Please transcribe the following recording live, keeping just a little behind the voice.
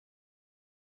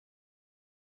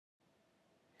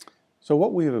So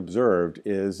what we've observed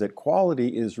is that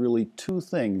quality is really two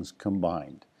things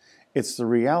combined. It's the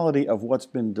reality of what's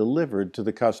been delivered to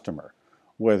the customer,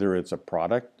 whether it's a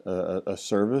product, a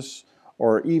service,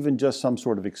 or even just some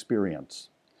sort of experience.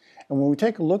 And when we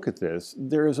take a look at this,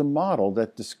 there is a model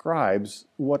that describes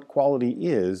what quality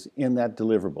is in that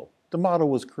deliverable. The model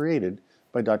was created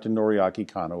by Dr. Noriaki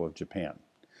Kano of Japan.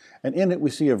 And in it we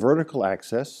see a vertical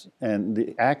axis, and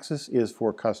the axis is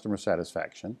for customer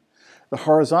satisfaction. The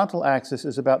horizontal axis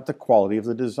is about the quality of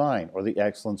the design or the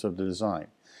excellence of the design.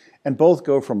 And both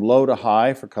go from low to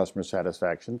high for customer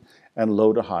satisfaction and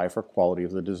low to high for quality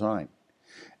of the design.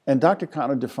 And Dr.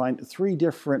 Kano defined three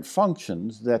different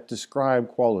functions that describe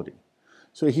quality.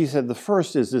 So he said the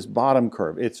first is this bottom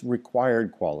curve. It's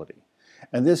required quality.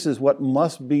 And this is what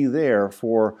must be there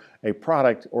for a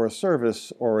product or a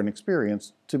service or an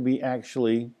experience to be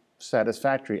actually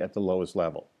satisfactory at the lowest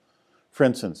level. For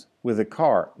instance, with a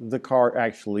car, the car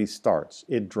actually starts,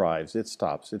 it drives, it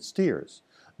stops, it steers.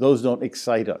 Those don't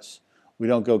excite us. We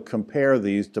don't go compare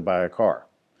these to buy a car.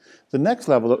 The next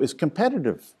level, though, is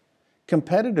competitive.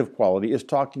 Competitive quality is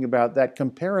talking about that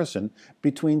comparison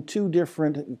between two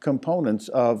different components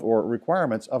of or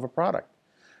requirements of a product.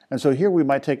 And so here we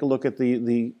might take a look at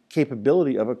the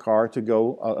capability of a car to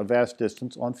go a vast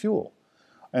distance on fuel.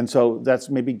 And so that's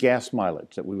maybe gas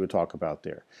mileage that we would talk about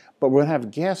there. But we'll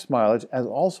have gas mileage as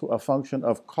also a function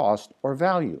of cost or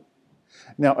value.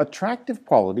 Now, attractive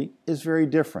quality is very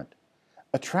different.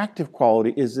 Attractive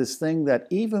quality is this thing that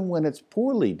even when it's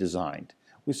poorly designed,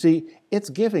 we see it's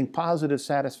giving positive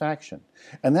satisfaction.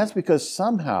 And that's because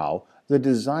somehow the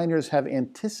designers have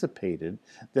anticipated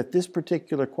that this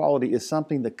particular quality is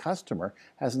something the customer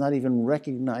has not even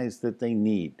recognized that they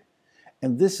need.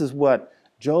 And this is what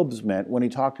Jobs meant when he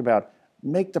talked about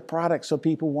make the product so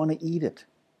people want to eat it.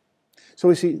 So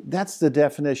we see that's the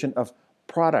definition of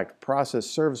product, process,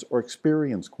 service, or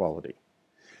experience quality.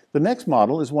 The next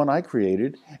model is one I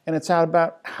created, and it's out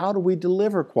about how do we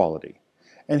deliver quality.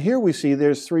 And here we see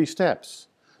there's three steps.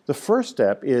 The first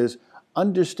step is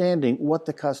understanding what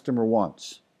the customer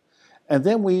wants. And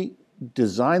then we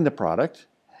design the product,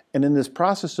 and in this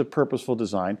process of purposeful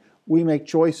design, we make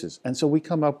choices. And so we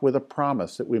come up with a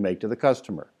promise that we make to the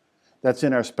customer. That's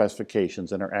in our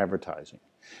specifications and our advertising.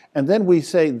 And then we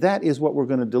say that is what we're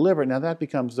going to deliver. Now that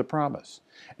becomes the promise.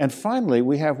 And finally,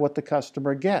 we have what the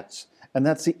customer gets. And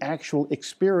that's the actual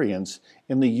experience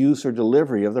in the use or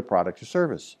delivery of the product or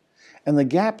service. And the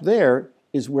gap there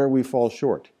is where we fall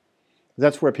short.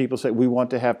 That's where people say we want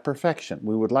to have perfection.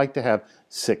 We would like to have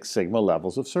 6 Sigma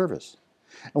levels of service.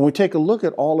 And when we take a look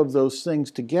at all of those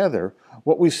things together,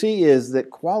 what we see is that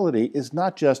quality is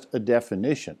not just a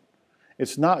definition.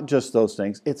 It's not just those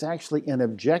things. It's actually an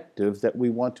objective that we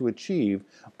want to achieve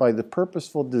by the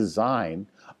purposeful design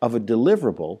of a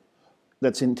deliverable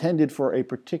that's intended for a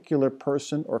particular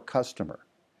person or customer.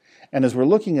 And as we're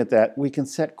looking at that, we can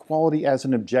set quality as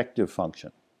an objective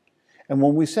function. And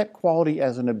when we set quality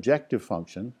as an objective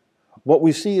function, what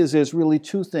we see is there's really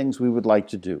two things we would like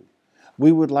to do.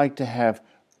 We would like to have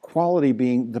quality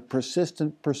being the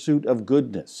persistent pursuit of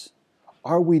goodness.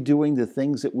 Are we doing the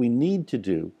things that we need to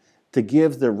do to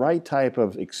give the right type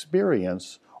of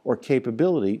experience or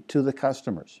capability to the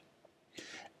customers?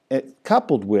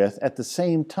 Coupled with, at the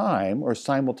same time or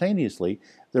simultaneously,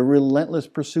 the relentless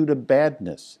pursuit of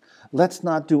badness. Let's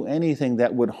not do anything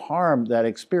that would harm that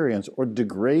experience or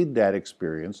degrade that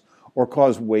experience or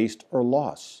cause waste or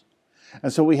loss.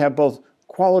 And so we have both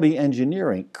quality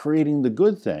engineering, creating the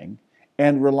good thing,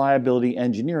 and reliability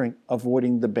engineering,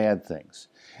 avoiding the bad things.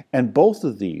 And both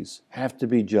of these have to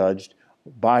be judged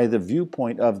by the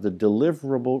viewpoint of the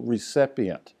deliverable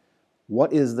recipient.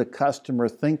 What is the customer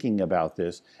thinking about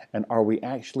this, and are we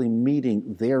actually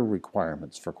meeting their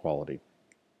requirements for quality?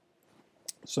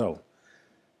 So,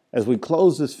 as we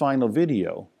close this final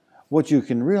video, what you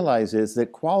can realize is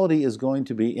that quality is going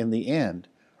to be, in the end,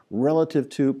 relative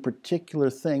to particular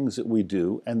things that we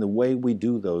do and the way we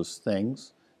do those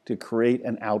things to create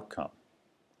an outcome.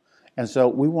 And so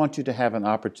we want you to have an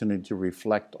opportunity to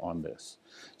reflect on this.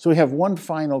 So we have one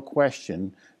final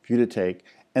question for you to take,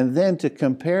 and then to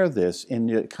compare this in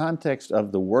the context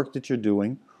of the work that you're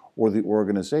doing or the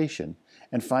organization,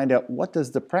 and find out what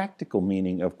does the practical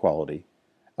meaning of quality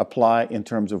apply in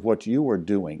terms of what you are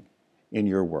doing in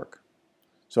your work.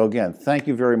 So again, thank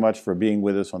you very much for being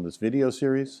with us on this video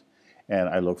series, and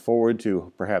I look forward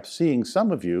to perhaps seeing some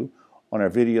of you on our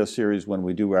video series when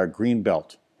we do our Green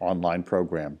Belt online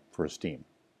program for ESTIEM.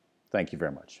 Thank you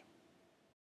very much.